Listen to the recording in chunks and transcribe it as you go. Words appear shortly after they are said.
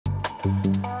Are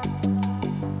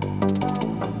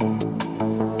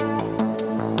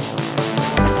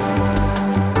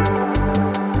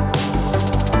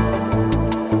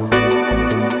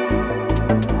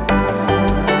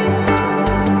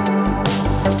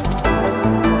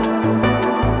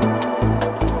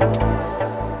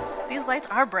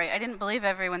bright. I didn't believe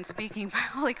everyone speaking, but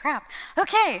holy crap.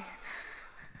 Okay.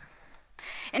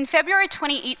 In February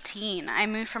 2018, I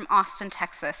moved from Austin,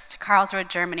 Texas to Karlsruhe,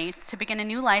 Germany to begin a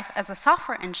new life as a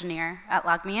software engineer at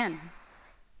LogMeIn.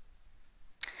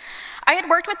 I had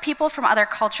worked with people from other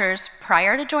cultures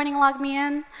prior to joining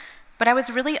LogMeIn, but I was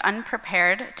really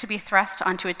unprepared to be thrust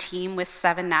onto a team with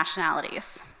 7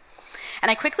 nationalities.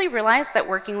 And I quickly realized that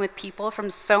working with people from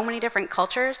so many different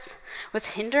cultures was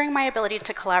hindering my ability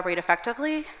to collaborate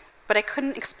effectively, but I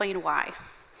couldn't explain why.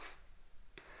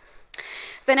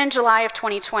 Then in July of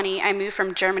 2020, I moved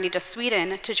from Germany to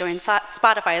Sweden to join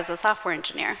Spotify as a software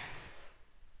engineer.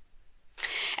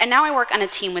 And now I work on a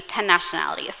team with 10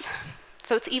 nationalities.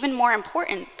 So it's even more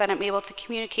important that I'm able to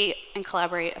communicate and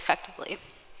collaborate effectively.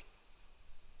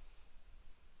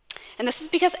 And this is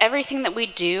because everything that we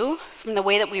do, from the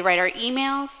way that we write our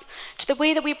emails to the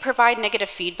way that we provide negative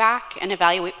feedback and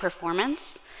evaluate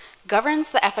performance,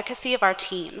 governs the efficacy of our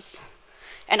teams.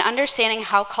 And understanding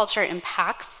how culture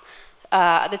impacts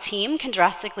the team can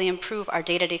drastically improve our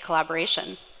day-to-day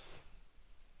collaboration.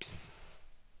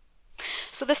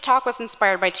 So this talk was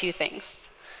inspired by 2 things.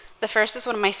 The first is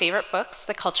one of my favorite books,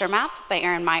 The Culture Map by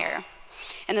Aaron Meyer.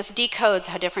 And this decodes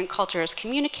how different cultures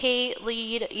communicate,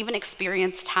 lead, even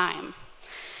experience time.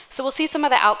 So we'll see some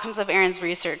of the outcomes of Aaron's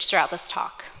research throughout this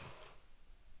talk.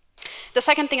 The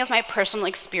second thing is my personal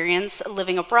experience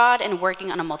living abroad and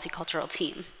working on a multicultural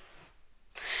team.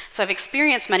 So I've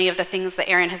experienced many of the things that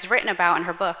Erin has written about in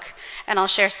her book, and I'll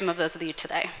share some of those with you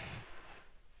today.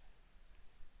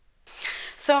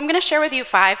 So I'm going to share with you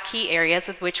 5 key areas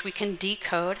with which we can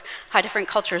decode how different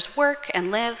cultures work and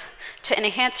live to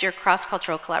enhance your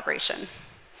cross-cultural collaboration.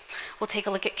 We'll take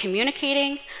a look at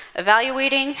communicating,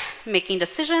 evaluating, making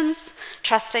decisions,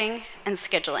 trusting, and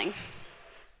scheduling.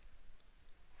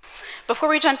 Before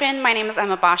we jump in, my name is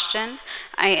Emma Bostian.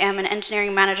 I am an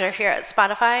engineering manager here at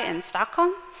Spotify in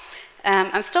Stockholm.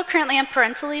 I'm still currently on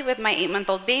parental leave with my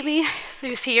 8-month-old baby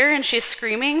who's here and she's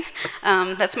screaming.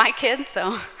 That's my kid,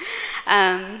 so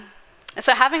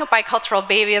having a bicultural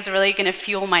baby is really going to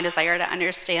fuel my desire to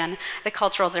understand the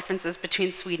cultural differences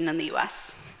between Sweden and the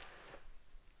US.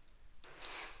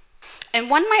 And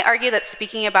one might argue that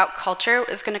speaking about culture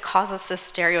is going to cause us to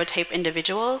stereotype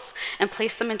individuals and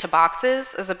place them into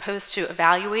boxes as opposed to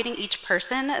evaluating each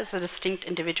person as a distinct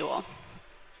individual.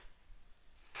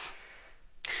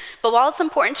 But while it's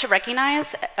important to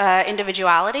recognize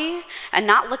individuality and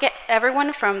not look at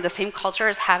everyone from the same culture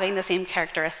as having the same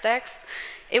characteristics,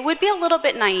 it would be a little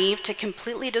bit naive to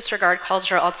completely disregard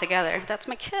culture altogether. That's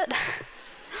my kid.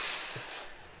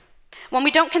 When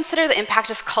we don't consider the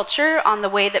impact of culture on the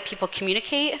way that people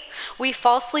communicate, we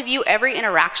falsely view every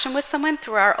interaction with someone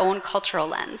through our own cultural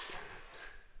lens.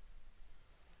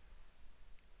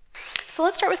 So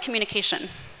let's start with communication.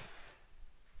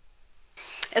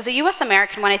 As a US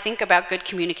American, when I think about good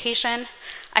communication,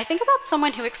 I think about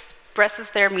someone who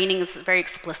expresses their meanings very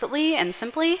explicitly and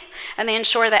simply, and they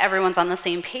ensure that everyone's on the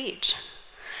same page.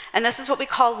 And this is what we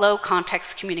call low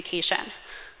context communication.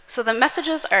 So the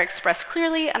messages are expressed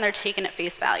clearly and they're taken at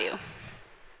face value.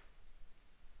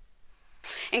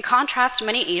 In contrast,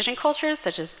 many Asian cultures,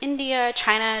 such as India,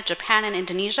 China, Japan, and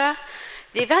Indonesia,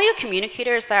 they value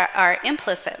communicators that are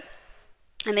implicit,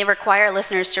 and they require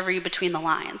listeners to read between the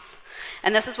lines.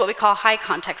 And this is what we call high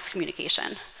context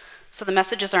communication. So the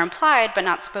messages are implied but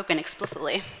not spoken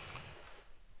explicitly.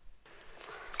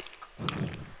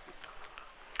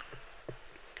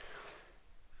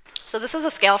 So this is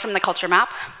a scale from the culture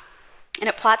map, and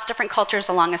it plots different cultures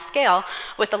along a scale,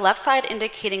 with the left side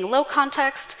indicating low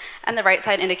context and the right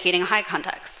side indicating high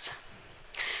context.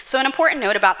 So an important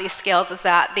note about these scales is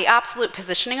that the absolute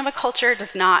positioning of a culture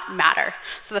does not matter.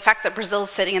 So the fact that Brazil is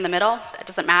sitting in the middle, that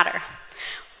doesn't matter.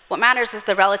 What matters is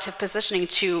the relative positioning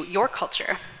to your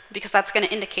culture, because that's going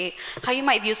to indicate how you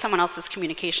might view someone else's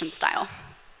communication style.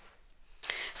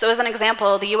 So as an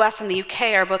example, the US and the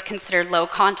UK are both considered low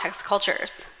context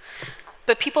cultures.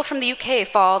 But people from the UK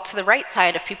fall to the right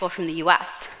side of people from the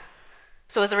US.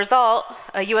 So as a result,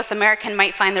 a US American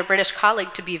might find their British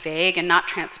colleague to be vague and not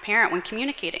transparent when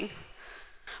communicating.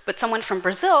 But someone from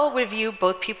Brazil would view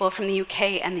both people from the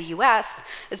UK and the US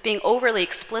as being overly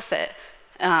explicit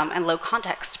and low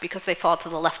context because they fall to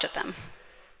the left of them.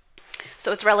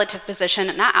 So it's relative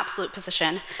position, not absolute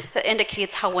position, that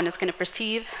indicates how one is going to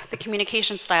perceive the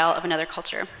communication style of another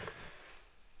culture.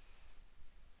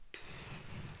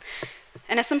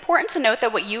 And it's important to note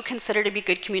that what you consider to be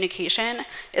good communication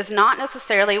is not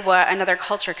necessarily what another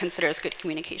culture considers good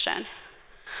communication.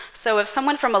 So if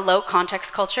someone from a low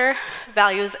context culture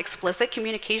values explicit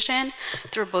communication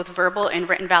through both verbal and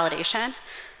written validation,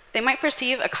 they might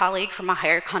perceive a colleague from a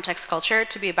higher context culture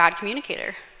to be a bad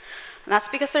communicator. And that's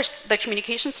because the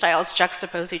communication styles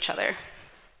juxtapose each other.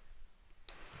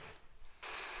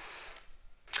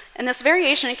 And this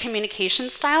variation in communication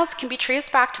styles can be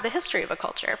traced back to the history of a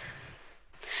culture.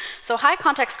 So high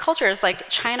context cultures like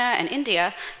China and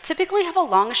India typically have a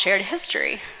long shared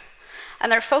history.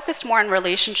 And they're focused more on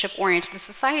relationship-oriented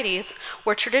societies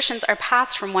where traditions are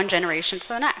passed from one generation to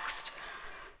the next.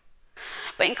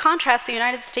 But in contrast, the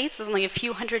United States is only a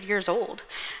few hundred years old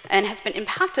and has been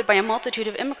impacted by a multitude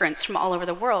of immigrants from all over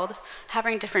the world,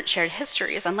 having different shared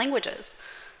histories and languages.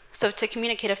 So to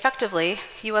communicate effectively,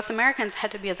 US Americans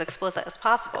had to be as explicit as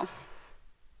possible.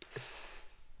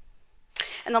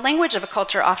 And the language of a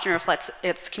culture often reflects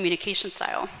its communication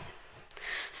style.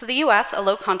 So the US, a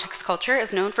low context culture,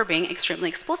 is known for being extremely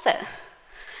explicit.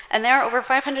 And there are over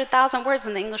 500,000 words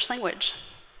in the English language.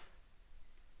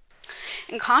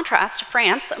 In contrast,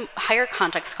 France, a higher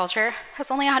context culture,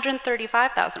 has only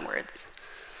 135,000 words.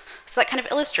 So that kind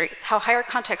of illustrates how higher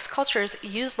context cultures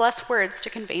use less words to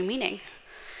convey meaning.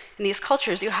 In these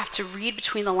cultures, you have to read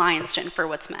between the lines to infer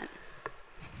what's meant.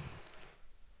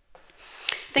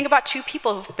 Think about two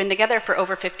people who've been together for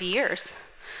over 50 years.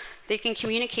 They can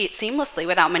communicate seamlessly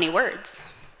without many words.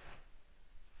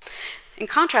 In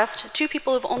contrast, two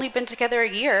people who've only been together a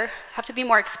year have to be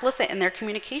more explicit in their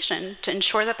communication to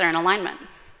ensure that they're in alignment.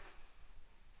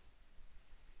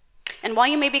 And while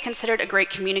you may be considered a great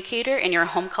communicator in your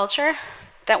home culture,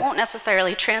 that won't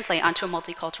necessarily translate onto a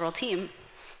multicultural team.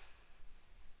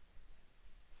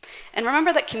 And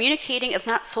remember that communicating is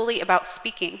not solely about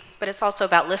speaking, but it's also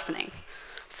about listening.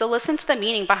 So listen to the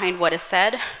meaning behind what is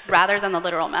said rather than the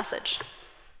literal message.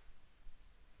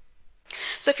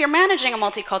 So if you're managing a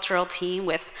multicultural team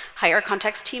with higher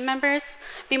context team members,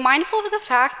 be mindful of the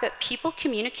fact that people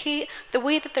communicate the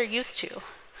way that they're used to.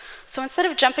 So instead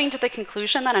of jumping to the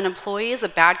conclusion that an employee is a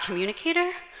bad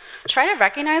communicator, try to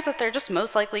recognize that they're just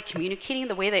most likely communicating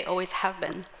the way they always have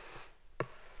been.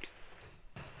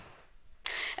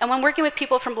 And when working with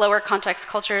people from lower context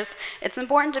cultures, it's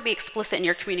important to be explicit in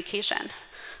your communication.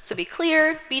 So be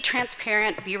clear, be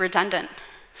transparent, be redundant.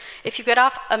 If you get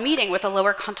off a meeting with a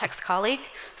lower context colleague,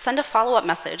 send a follow-up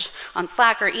message on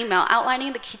Slack or email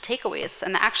outlining the key takeaways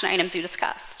and the action items you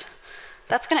discussed.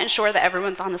 That's going to ensure that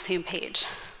everyone's on the same page.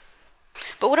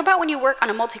 But what about when you work on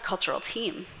a multicultural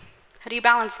team? How do you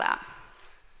balance that?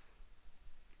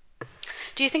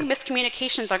 Do you think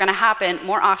miscommunications are going to happen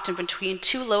more often between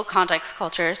two low context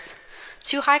cultures,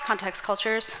 two high context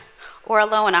cultures, or a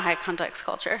low and a high context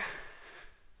culture?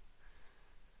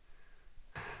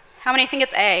 How many think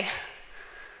it's A?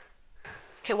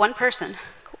 Okay, one person.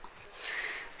 Cool.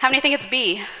 How many think it's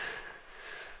B?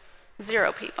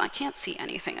 0 people. I can't see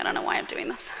anything. I don't know why I'm doing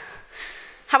this.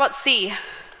 How about C?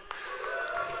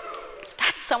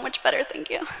 That's so much better, thank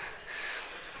you.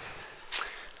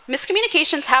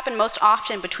 Miscommunications happen most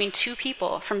often between two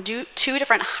people from two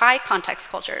different high context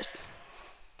cultures.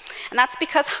 And that's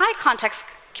because high context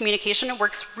communication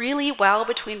works really well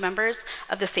between members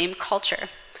of the same culture.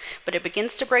 But it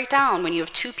begins to break down when you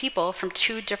have two people from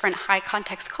two different high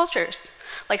context cultures,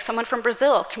 like someone from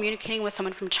Brazil communicating with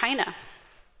someone from China.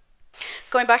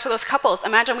 Going back to those couples,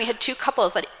 imagine we had two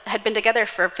couples that had been together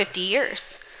for 50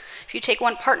 years. If you take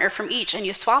one partner from each and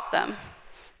you swap them,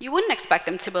 you wouldn't expect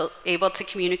them to be able to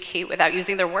communicate without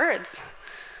using their words.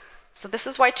 So this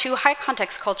is why two high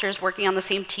context cultures working on the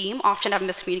same team often have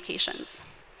miscommunications.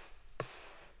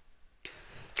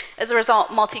 As a result,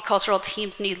 multicultural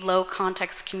teams need low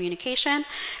context communication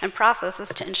and processes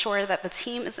to ensure that the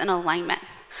team is in alignment.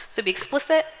 So be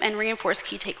explicit and reinforce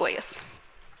key takeaways.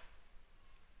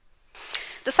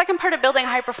 The second part of building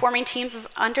high-performing teams is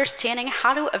understanding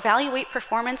how to evaluate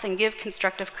performance and give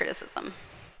constructive criticism.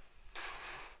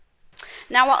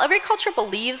 Now, while every culture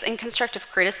believes in constructive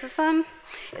criticism,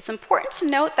 it's important to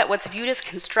note that what's viewed as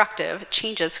constructive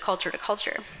changes culture to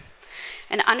culture.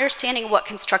 And understanding what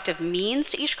constructive means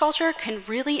to each culture can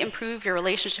really improve your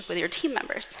relationship with your team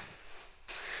members.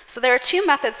 So there are two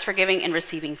methods for giving and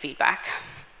receiving feedback.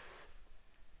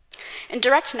 In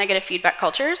direct negative feedback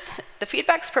cultures, the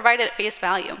feedback's provided at face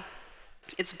value.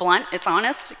 It's blunt, it's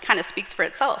honest, it kind of speaks for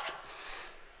itself.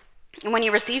 And when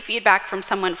you receive feedback from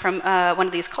someone from one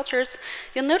of these cultures,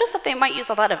 you'll notice that they might use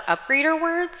a lot of upgrader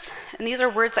words, and these are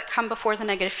words that come before the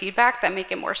negative feedback that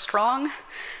make it more strong.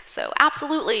 So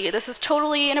absolutely, this is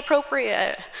totally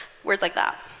inappropriate, words like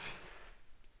that.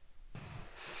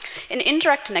 In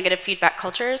indirect negative feedback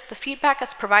cultures, the feedback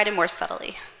is provided more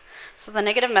subtly. So the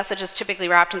negative message is typically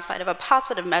wrapped inside of a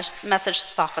positive message to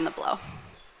soften the blow.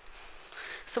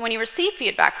 So when you receive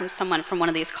feedback from someone from one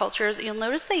of these cultures, you'll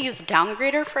notice they use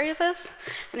downgrader phrases.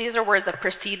 And these are words that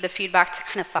precede the feedback to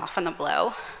kind of soften the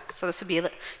blow. So this would be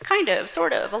kind of,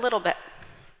 sort of, a little bit.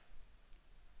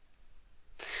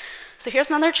 So here's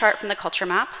another chart from the culture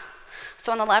map.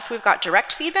 So on the left, we've got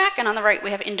direct feedback, and on the right,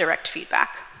 we have indirect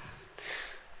feedback.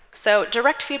 So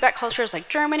direct feedback cultures like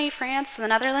Germany, France, and the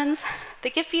Netherlands, they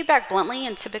give feedback bluntly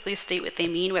and typically state what they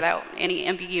mean without any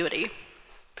ambiguity.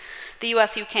 The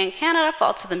US, UK, and Canada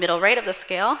fall to the middle right of the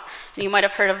scale, and you might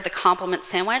have heard of the compliment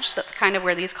sandwich. That's kind of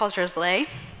where these cultures lay.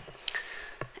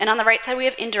 And on the right side, we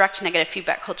have indirect negative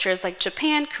feedback cultures like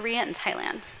Japan, Korea, and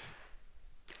Thailand.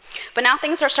 But now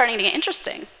things are starting to get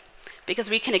interesting, because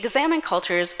we can examine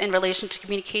cultures in relation to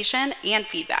communication and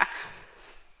feedback.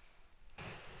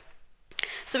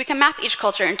 So we can map each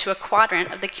culture into a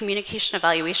quadrant of the communication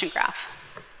evaluation graph.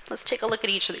 Let's take a look at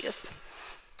each of these.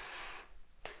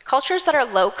 Cultures that are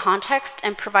low context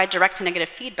and provide direct negative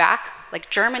feedback, like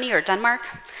Germany or Denmark,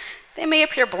 they may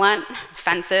appear blunt,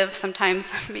 offensive,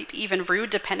 sometimes maybe even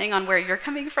rude, depending on where you're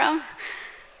coming from.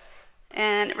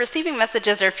 And receiving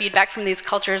messages or feedback from these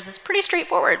cultures is pretty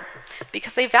straightforward,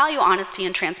 because they value honesty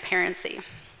and transparency.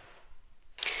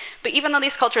 But even though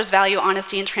these cultures value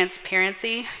honesty and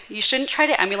transparency, you shouldn't try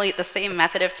to emulate the same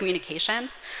method of communication,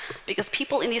 because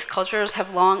people in these cultures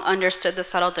have long understood the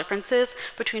subtle differences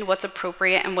between what's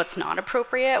appropriate and what's not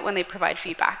appropriate when they provide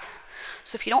feedback.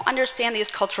 So if you don't understand these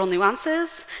cultural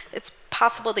nuances, it's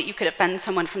possible that you could offend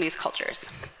someone from these cultures.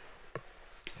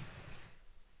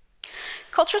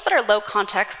 Cultures that are low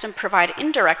context and provide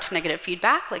indirect negative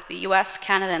feedback, like the US,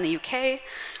 Canada, and the UK,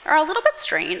 are a little bit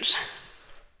strange.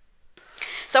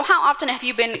 So how often have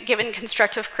you been given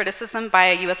constructive criticism by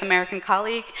a US American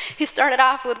colleague who started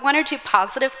off with one or two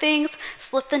positive things,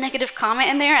 slipped the negative comment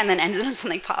in there, and then ended on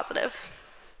something positive?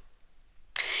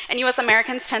 And US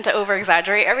Americans tend to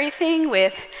over-exaggerate everything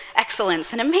with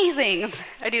excellence and amazings.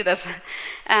 I do this.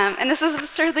 And this is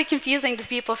absurdly confusing to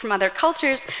people from other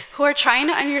cultures who are trying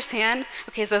to understand,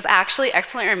 okay, so is it actually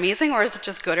excellent or amazing, or is it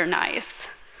just good or nice?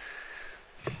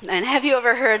 And have you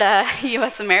ever heard a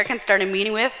US American start a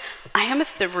meeting with, "I am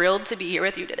thrilled to be here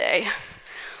with you today"?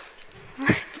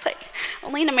 It's like,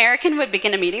 only an American would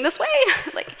begin a meeting this way.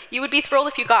 Like, you would be thrilled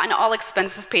if you got an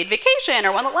all-expenses-paid vacation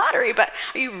or won the lottery, but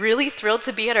are you really thrilled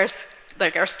to be at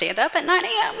our stand-up at 9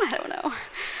 a.m.? I don't know.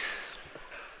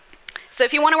 So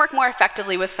if you want to work more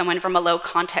effectively with someone from a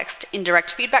low-context, indirect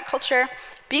feedback culture,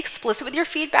 be explicit with your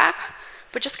feedback,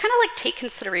 but just kind of like take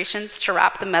considerations to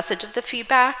wrap the message of the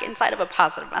feedback inside of a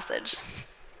positive message.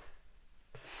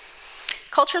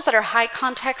 Cultures that are high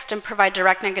context and provide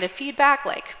direct negative feedback,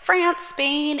 like France,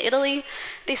 Spain, Italy,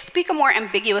 they speak a more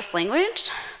ambiguous language,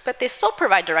 but they still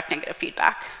provide direct negative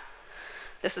feedback.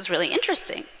 This is really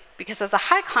interesting, because as a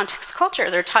high context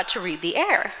culture, they're taught to read the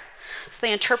air. So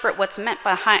they interpret what's meant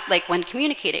behind, like when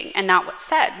communicating, and not what's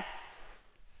said.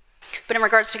 But in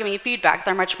regards to giving feedback,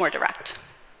 they're much more direct.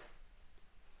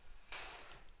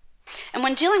 And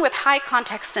when dealing with high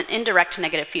context and indirect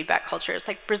negative feedback cultures,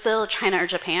 like Brazil, China, or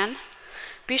Japan,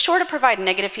 be sure to provide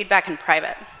negative feedback in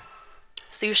private.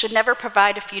 So you should never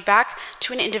provide feedback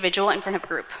to an individual in front of a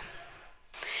group.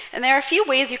 And there are a few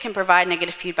ways you can provide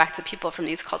negative feedback to people from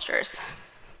these cultures.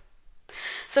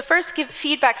 So first, give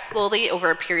feedback slowly over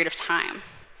a period of time.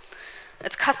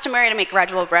 It's customary to make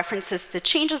gradual references to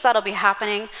changes that'll be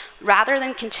happening rather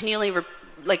than continually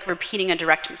repeating a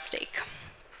direct mistake.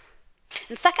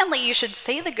 And secondly, you should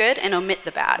say the good and omit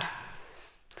the bad.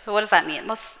 So what does that mean?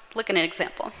 Let's look at an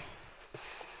example.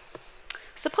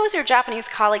 Suppose your Japanese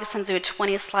colleague sends you a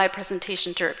 20-slide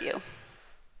presentation to review.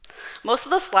 Most of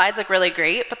the slides look really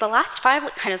great, but the last 5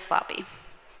 look kind of sloppy.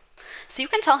 So you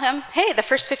can tell him, hey, the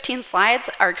first 15 slides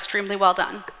are extremely well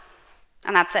done.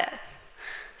 And that's it.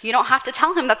 You don't have to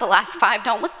tell him that the last 5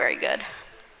 don't look very good.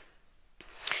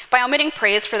 By omitting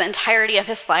praise for the entirety of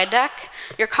his slide deck,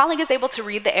 your colleague is able to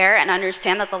read the air and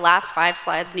understand that the last 5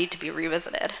 slides need to be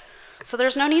revisited. So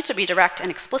there's no need to be direct and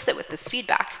explicit with this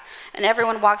feedback, and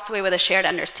everyone walks away with a shared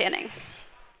understanding.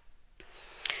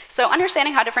 So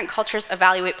understanding how different cultures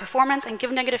evaluate performance and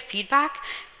give negative feedback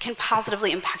can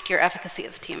positively impact your efficacy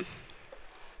as a team.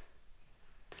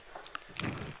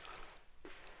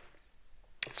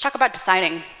 Let's talk about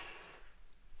deciding.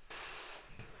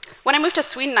 When I moved to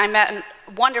Sweden, I met a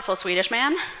wonderful Swedish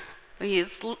man.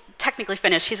 He's technically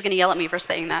Finnish. He's going to yell at me for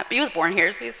saying that, but he was born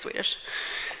here, so he's Swedish.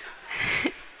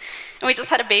 And we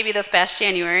just had a baby this past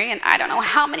January, and I don't know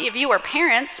how many of you are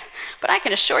parents, but I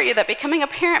can assure you that becoming a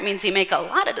parent means you make a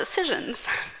lot of decisions.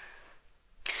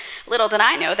 Little did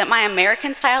I know that my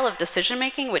American style of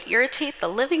decision-making would irritate the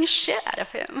living shit out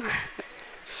of him.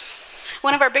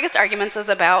 One of our biggest arguments was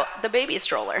about the baby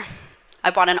stroller.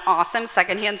 I bought an awesome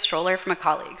secondhand stroller from a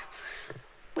colleague.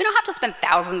 We don't have to spend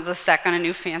thousands a sec on a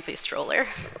new fancy stroller.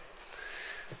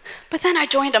 But then I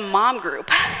joined a mom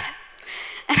group,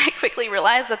 and I quickly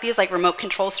realized that these remote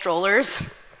control strollers,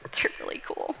 they're really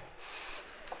cool.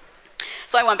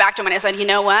 So I went back to him and I said, you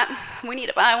know what? We need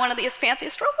to buy one of these fancy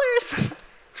strollers.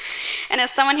 And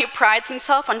as someone who prides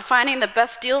himself on finding the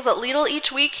best deals at Lidl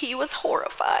each week, he was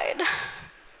horrified.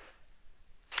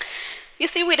 You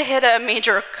see, we'd hit a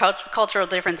major cultural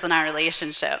difference in our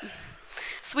relationship.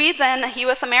 Swedes and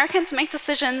US Americans make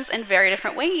decisions in very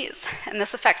different ways, and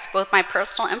this affects both my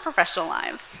personal and professional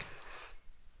lives.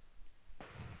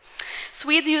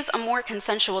 Swedes use a more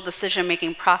consensual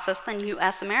decision-making process than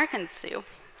US Americans do.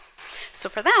 So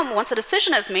for them, once a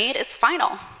decision is made, it's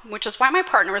final, which is why my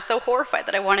partner was so horrified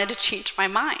that I wanted to change my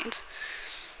mind.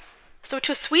 So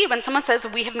to a Swede, when someone says,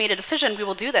 we have made a decision, we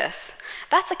will do this,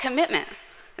 that's a commitment,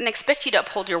 and they expect you to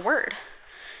uphold your word.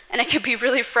 And it could be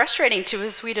really frustrating to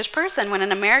a Swedish person when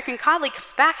an American colleague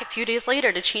comes back a few days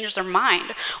later to change their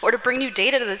mind or to bring new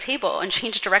data to the table and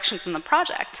change directions in the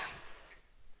project.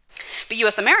 But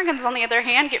US Americans, on the other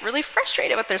hand, get really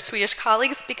frustrated with their Swedish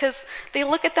colleagues because they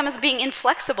look at them as being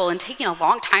inflexible and taking a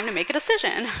long time to make a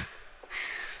decision.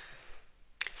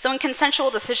 So in consensual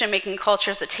decision-making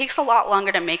cultures, it takes a lot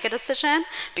longer to make a decision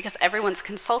because everyone's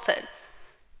consulted.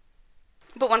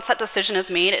 But once that decision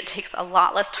is made, it takes a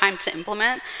lot less time to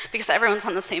implement because everyone's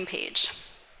on the same page.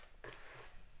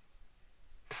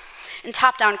 In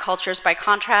top-down cultures, by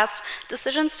contrast,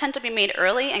 decisions tend to be made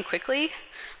early and quickly,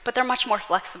 but they're much more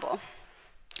flexible.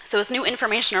 So as new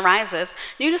information arises,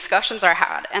 new discussions are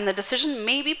had, and the decision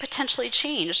may be potentially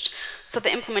changed, so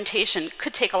the implementation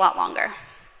could take a lot longer.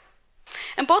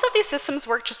 And both of these systems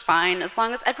work just fine as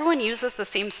long as everyone uses the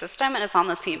same system and is on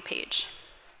the same page.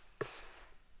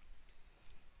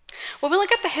 When we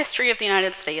look at the history of the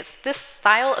United States, this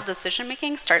style of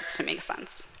decision-making starts to make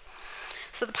sense.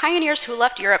 So the pioneers who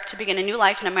left Europe to begin a new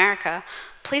life in America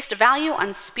placed value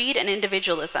on speed and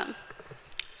individualism.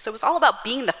 So it was all about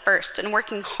being the first and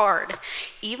working hard,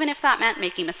 even if that meant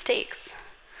making mistakes.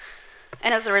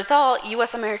 And as a result,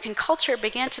 US American culture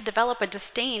began to develop a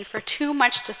disdain for too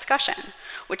much discussion,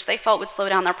 which they felt would slow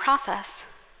down their process.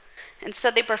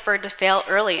 Instead, they preferred to fail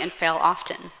early and fail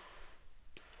often.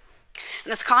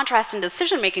 And this contrast in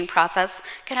decision-making process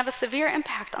can have a severe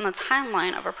impact on the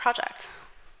timeline of a project.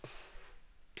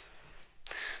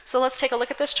 So let's take a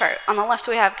look at this chart. On the left,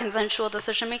 we have consensual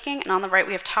decision-making, and on the right,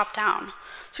 we have top-down.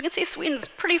 So we can see Sweden's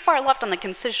pretty far left on the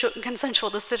consensual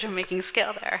decision-making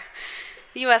scale there.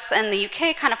 The US and the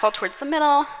UK kind of fall towards the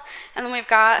middle, and then we've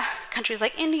got countries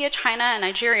like India, China, and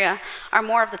Nigeria are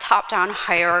more of the top-down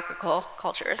hierarchical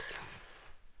cultures.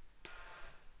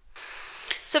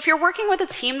 So if you're working with a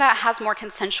team that has more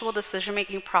consensual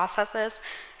decision-making processes,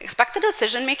 expect the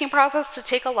decision-making process to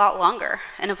take a lot longer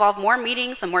and involve more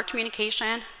meetings and more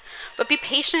communication, but be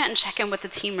patient and check in with the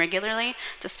team regularly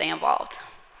to stay involved.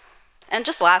 And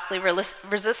just lastly,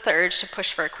 resist the urge to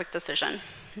push for a quick decision.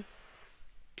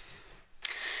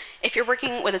 If you're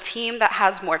working with a team that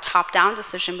has more top-down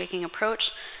decision-making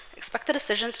approach, expect the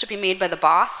decisions to be made by the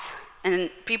boss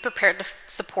and be prepared to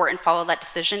support and follow that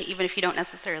decision even if you don't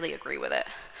necessarily agree with it.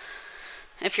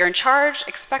 If you're in charge,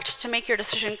 expect to make your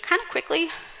decision kind of quickly,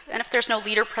 and if there's no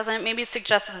leader present, maybe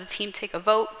suggest that the team take a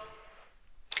vote.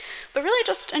 But really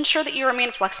just ensure that you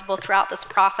remain flexible throughout this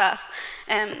process,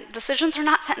 and decisions are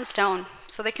not set in stone,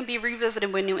 so they can be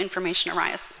revisited when new information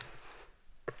arises.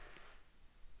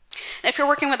 And if you're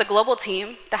working with a global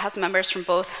team that has members from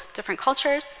both different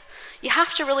cultures, you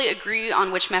have to really agree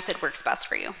on which method works best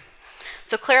for you.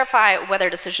 So clarify whether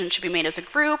decisions should be made as a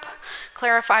group,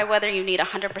 clarify whether you need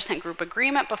 100% group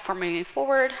agreement before moving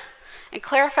forward, and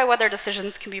clarify whether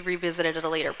decisions can be revisited at a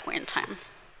later point in time.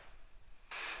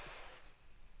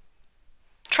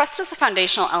 Trust is the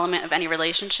foundational element of any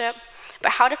relationship,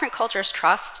 but how different cultures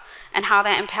trust and how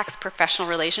that impacts professional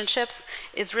relationships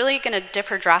is really going to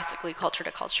differ drastically culture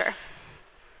to culture.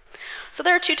 So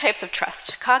there are two types of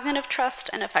trust: cognitive trust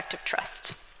and affective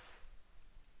trust.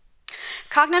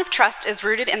 Cognitive trust is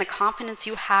rooted in the confidence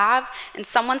you have in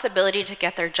someone's ability to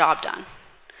get their job done.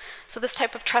 So this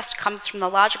type of trust comes from the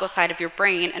logical side of your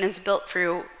brain and is built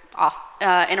through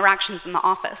interactions in the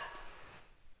office.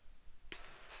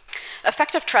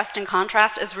 Affective trust, in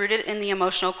contrast, is rooted in the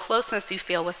emotional closeness you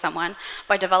feel with someone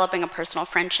by developing a personal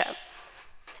friendship.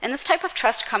 And this type of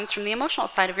trust comes from the emotional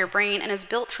side of your brain and is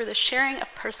built through the sharing of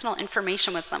personal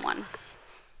information with someone.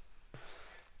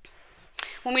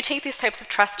 When we take these types of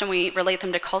trust and we relate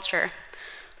them to culture,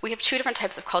 we have two different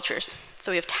types of cultures.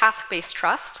 So we have task-based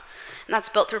trust, and that's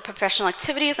built through professional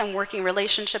activities, and working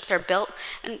relationships are built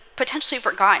and potentially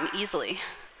forgotten easily.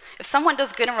 If someone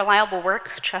does good and reliable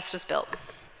work, trust is built.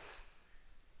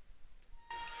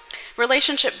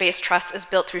 Relationship-based trust is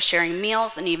built through sharing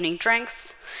meals and evening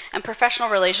drinks, and professional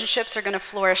relationships are going to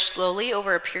flourish slowly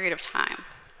over a period of time.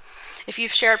 If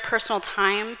you've shared personal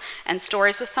time and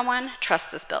stories with someone,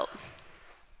 trust is built.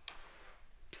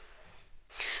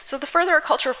 So the further a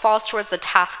culture falls towards the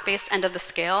task-based end of the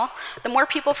scale, the more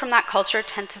people from that culture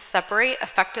tend to separate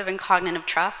affective and cognitive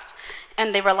trust,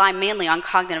 and they rely mainly on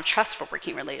cognitive trust for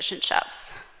working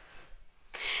relationships.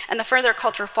 And the further a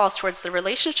culture falls towards the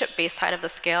relationship-based side of the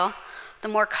scale, the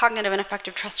more cognitive and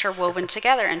affective trust are woven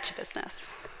together into business.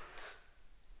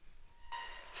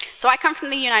 So I come from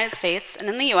the United States, and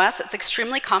in the US, it's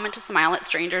extremely common to smile at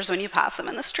strangers when you pass them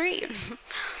in the street.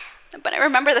 But I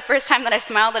remember the first time that I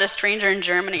smiled at a stranger in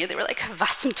Germany, they were like,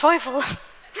 "Was zum Teufel?"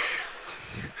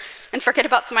 And forget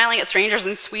about smiling at strangers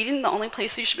in Sweden, the only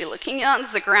place you should be looking at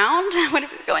is the ground when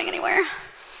you're going anywhere.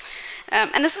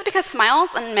 And this is because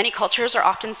smiles in many cultures are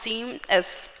often seen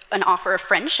as an offer of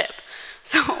friendship.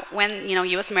 So when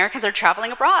US Americans are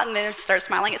traveling abroad and they start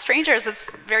smiling at strangers, it's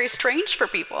very strange for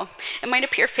people. It might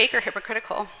appear fake or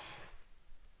hypocritical.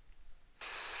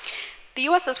 The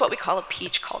US is what we call a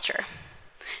peach culture.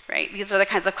 Right? These are the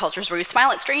kinds of cultures where you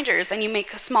smile at strangers and you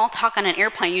make small talk on an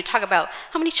airplane. You talk about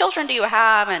how many children do you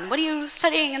have and what are you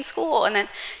studying in school, and then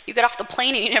you get off the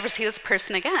plane and you never see this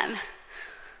person again.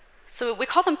 So we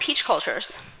call them peach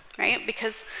cultures, right?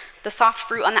 Because the soft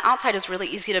fruit on the outside is really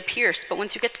easy to pierce, but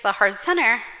once you get to the hard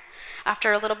center,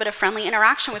 after a little bit of friendly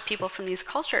interaction with people from these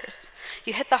cultures,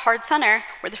 you hit the hard center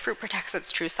where the fruit protects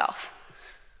its true self.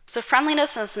 So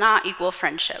friendliness does not equal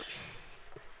friendship.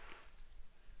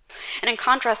 And in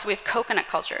contrast, we have coconut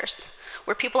cultures,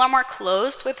 where people are more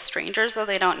closed with strangers that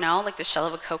they don't know, like the shell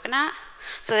of a coconut.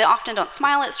 So they often don't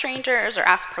smile at strangers or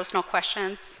ask personal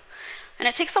questions. And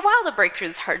it takes a while to break through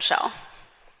this hard shell.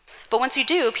 But once you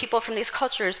do, people from these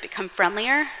cultures become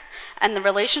friendlier, and the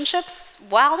relationships,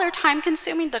 while they're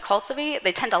time-consuming to cultivate,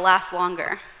 they tend to last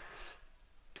longer.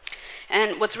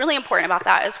 And what's really important about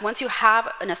that is once you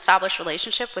have an established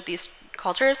relationship with these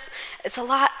cultures, it's a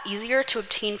lot easier to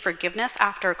obtain forgiveness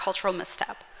after a cultural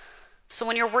misstep. So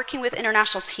when you're working with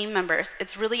international team members,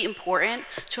 it's really important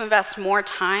to invest more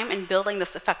time in building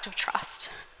this effective trust.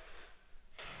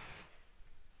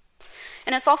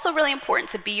 And it's also really important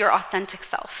to be your authentic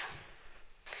self.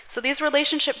 So these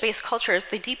relationship-based cultures,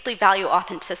 they deeply value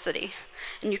authenticity.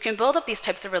 And you can build up these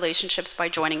types of relationships by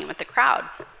joining in with the crowd.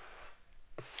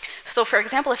 So for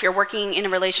example, if you're working in a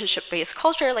relationship-based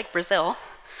culture like Brazil,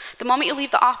 the moment you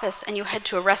leave the office and you head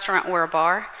to a restaurant or a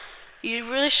bar, you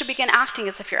really should begin acting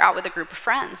as if you're out with a group of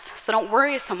friends. So don't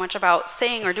worry so much about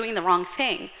saying or doing the wrong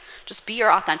thing. Just be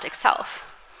your authentic self.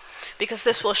 Because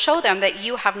this will show them that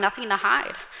you have nothing to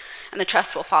hide, and the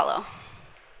trust will follow.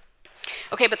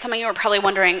 Okay, but some of you are probably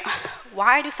wondering,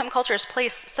 why do some cultures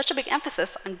place such a big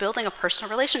emphasis on building a personal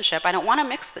relationship? I don't want to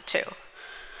mix the two.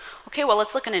 Okay, well,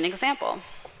 let's look at an example.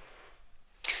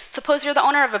 Suppose you're the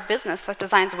owner of a business that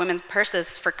designs women's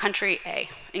purses for country A,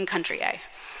 in country A.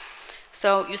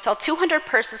 So you sell 200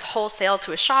 purses wholesale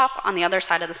to a shop on the other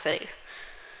side of the city.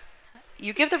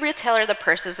 You give the retailer the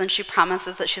purses and she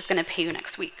promises that she's going to pay you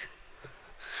next week.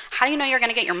 How do you know you're going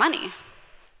to get your money?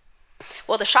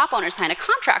 Well, the shop owner signed a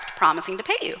contract promising to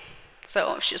pay you.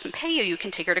 So if she doesn't pay you, you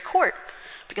can take her to court,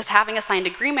 because having a signed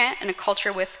agreement in a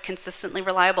culture with consistently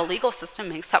reliable legal system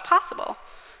makes that possible.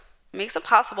 It makes it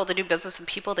possible to do business with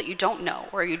people that you don't know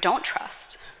or you don't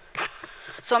trust.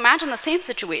 So imagine the same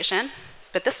situation,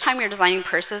 but this time you're designing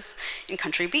purses in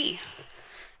country B.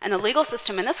 And the legal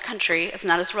system in this country is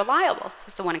not as reliable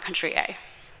as the one in country A.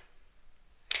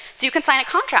 So you can sign a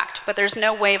contract, but there's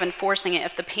no way of enforcing it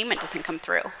if the payment doesn't come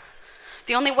through.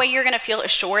 The only way you're going to feel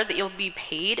assured that you'll be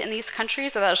paid in these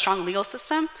countries without a strong legal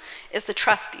system is the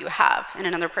trust that you have in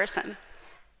another person.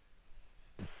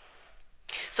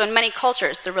 So in many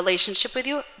cultures, the relationship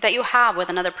that you have with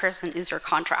another person is your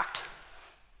contract.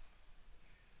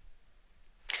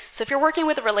 So if you're working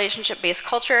with a relationship-based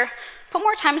culture, put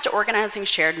more time into organizing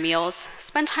shared meals.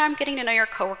 Spend time getting to know your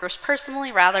coworkers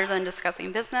personally rather than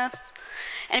discussing business.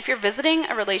 And if you're visiting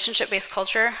a relationship-based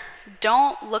culture,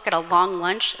 don't look at a long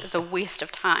lunch as a waste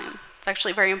of time. It's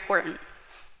actually very important.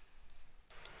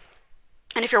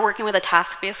 And if you're working with a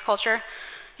task-based culture,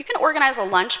 you can organize a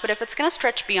lunch, but if it's going to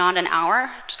stretch beyond an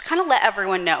hour, just kind of let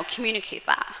everyone know, communicate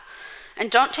that. And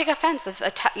don't take offense if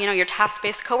your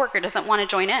task-based coworker doesn't want to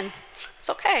join in. It's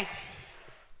okay.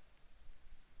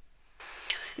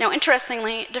 Now,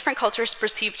 interestingly, different cultures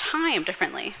perceive time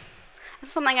differently. This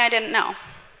is something I didn't know.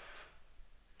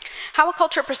 How a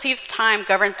culture perceives time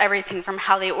governs everything from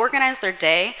how they organize their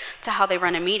day to how they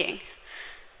run a meeting.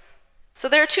 So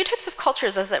there are two types of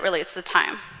cultures as it relates to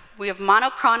time. We have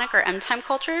monochronic or M-time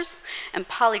cultures and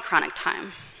polychronic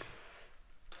time.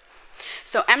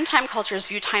 So M-time cultures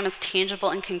view time as tangible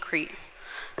and concrete.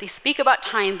 They speak about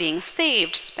time being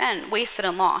saved, spent, wasted,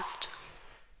 and lost.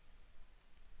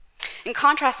 In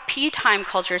contrast, P-time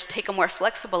cultures take a more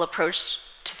flexible approach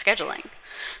to scheduling.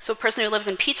 So a person who lives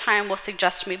in P-time will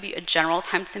suggest maybe a general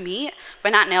time to meet,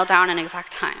 but not nail down an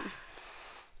exact time.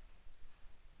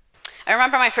 I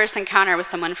remember my first encounter with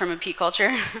someone from a P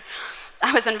culture.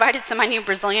 I was invited to my new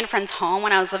Brazilian friend's home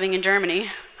when I was living in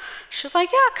Germany. She was like,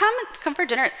 yeah, come for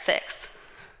dinner at 6.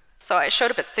 So I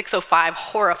showed up at 6:05,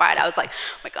 horrified. I was like,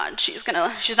 oh my God, she's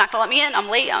not gonna let me in. I'm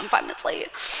late, I'm 5 minutes late.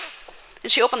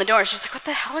 And she opened the door, she was like, what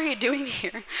the hell are you doing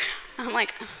here? And I'm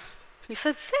like, you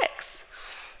said 6.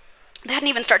 They hadn't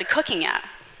even started cooking yet.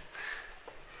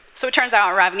 So it turns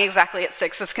out arriving exactly at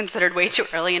 6 is considered way too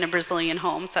early in a Brazilian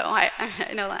home, so I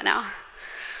know that now.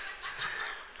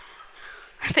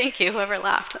 Thank you, whoever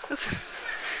laughed.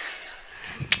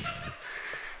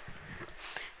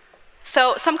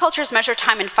 So some cultures measure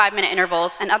time in 5-minute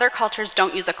intervals, and other cultures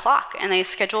don't use a clock, and they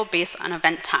schedule based on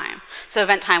event time. So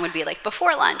event time would be like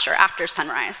before lunch or after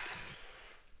sunrise.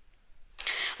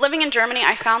 Living in Germany,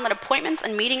 I found that appointments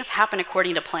and meetings happen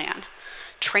according to plan.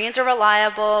 Trains are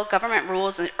reliable, government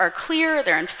rules are clear,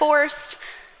 they're enforced.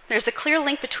 There's a clear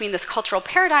link between this cultural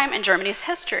paradigm and Germany's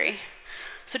history.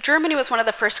 So Germany was one of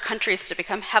the first countries to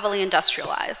become heavily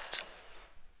industrialized.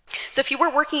 So if you were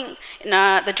working in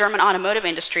the German automotive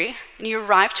industry and you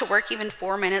arrived to work even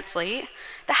 4 minutes late,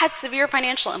 that had severe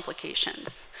financial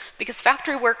implications because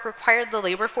factory work required the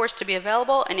labor force to be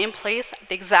available and in place at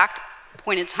the exact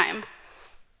point in time.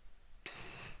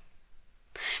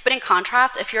 But in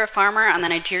contrast, if you're a farmer on the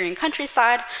Nigerian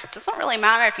countryside, it doesn't really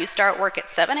matter if you start work at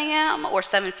 7 a.m. or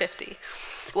 7:50.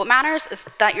 What matters is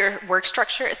that your work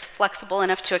structure is flexible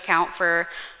enough to account for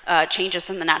changes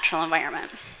in the natural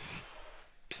environment.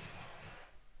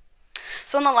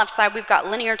 So on the left side, we've got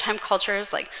linear time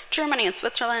cultures like Germany and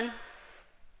Switzerland.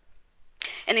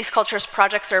 In these cultures,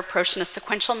 projects are approached in a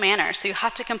sequential manner, so you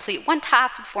have to complete one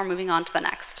task before moving on to the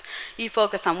next. You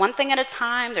focus on one thing at a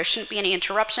time, there shouldn't be any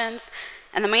interruptions,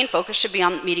 and the main focus should be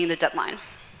on meeting the deadline.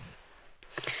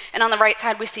 And on the right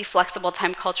side, we see flexible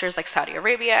time cultures like Saudi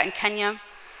Arabia and Kenya.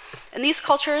 In these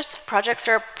cultures, projects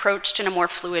are approached in a more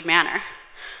fluid manner.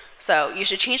 So you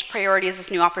should change priorities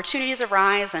as new opportunities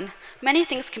arise, and many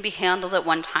things can be handled at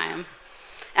one time.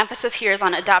 Emphasis here is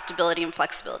on adaptability and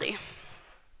flexibility.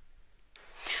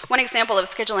 One example of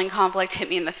scheduling conflict hit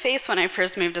me in the face when I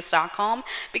first moved to Stockholm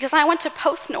because I went to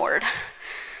PostNord.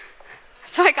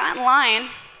 So I got in line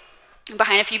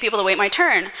behind a few people to wait my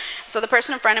turn. So the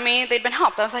person in front of me, they'd been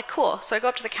helped. I was like, cool. So I go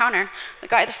up to the counter. The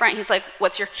guy at the front, he's like,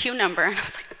 what's your queue number? And I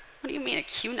was like, what do you mean a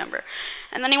queue number?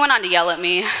 And then he went on to yell at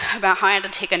me about how I had to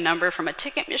take a number from a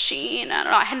ticket machine. I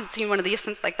don't know, I hadn't seen one of these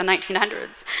since like the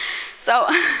 1900s. So,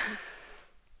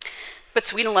 but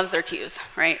Sweden loves their queues,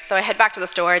 right? So I head back to the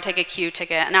store, I take a queue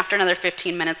ticket, and after another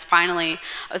 15 minutes, finally,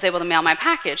 I was able to mail my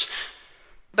package.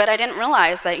 But I didn't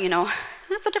realize that,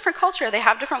 it's a different culture. They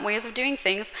have different ways of doing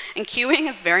things, and queuing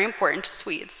is very important to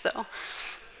Swedes, so.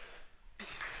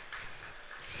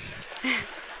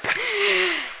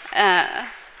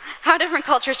 How different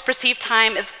cultures perceive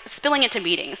time is spilling into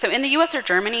meetings. So in the US or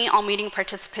Germany, all meeting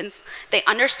participants, they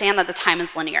understand that the time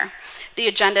is linear. The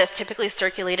agenda is typically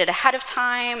circulated ahead of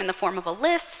time in the form of a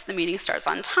list. The meeting starts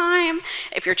on time.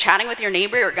 If you're chatting with your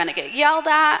neighbor, you're gonna get yelled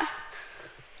at.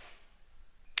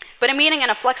 But a meeting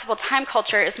in a flexible time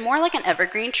culture is more like an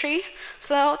evergreen tree.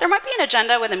 So there might be an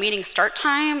agenda with a meeting start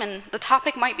time and the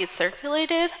topic might be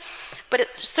circulated, but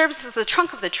it serves as the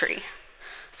trunk of the tree.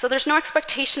 So there's no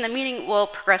expectation the meeting will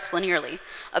progress linearly.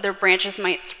 Other branches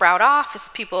might sprout off as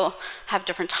people have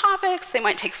different topics. They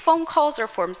might take phone calls or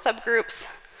form subgroups.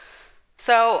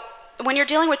 So when you're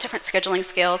dealing with different scheduling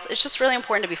scales, it's just really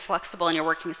important to be flexible in your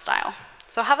working style.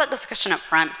 So have that discussion up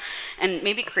front and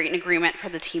maybe create an agreement for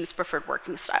the team's preferred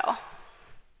working style.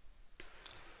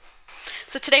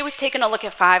 So today we've taken a look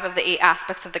at 5 of the 8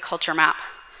 aspects of the culture map.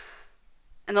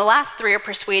 And the last 3 are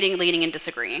persuading, leading, and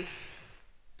disagreeing.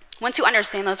 Once you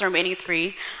understand those remaining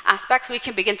 3 aspects, we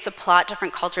can begin to plot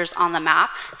different cultures on the map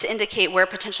to indicate where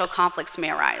potential conflicts may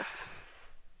arise.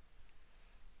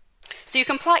 So you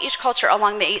can plot each culture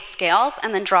along the 8 scales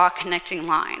and then draw a connecting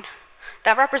line.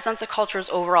 That represents a culture's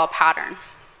overall pattern.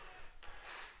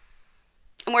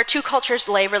 And where 2 cultures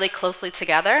lay really closely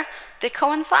together, they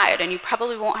coincide and you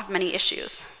probably won't have many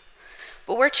issues.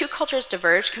 But where 2 cultures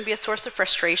diverge can be a source of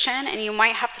frustration and you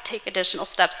might have to take additional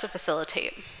steps to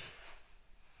facilitate.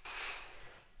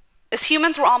 As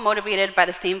humans, we're all motivated by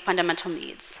the same fundamental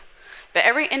needs, but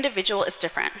every individual is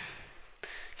different. You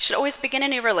should always begin a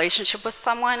new relationship with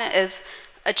someone as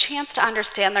a chance to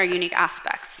understand their unique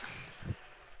aspects.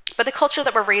 But the culture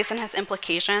that we're raised in has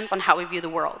implications on how we view the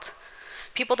world.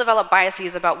 People develop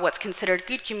biases about what's considered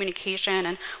good communication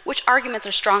and which arguments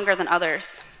are stronger than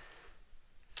others.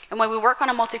 And when we work on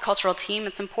a multicultural team,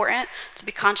 it's important to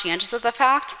be conscientious of the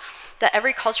fact that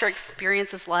every culture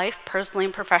experiences life, personally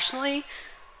and professionally,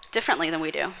 differently than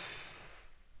we do.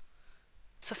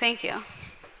 So thank you.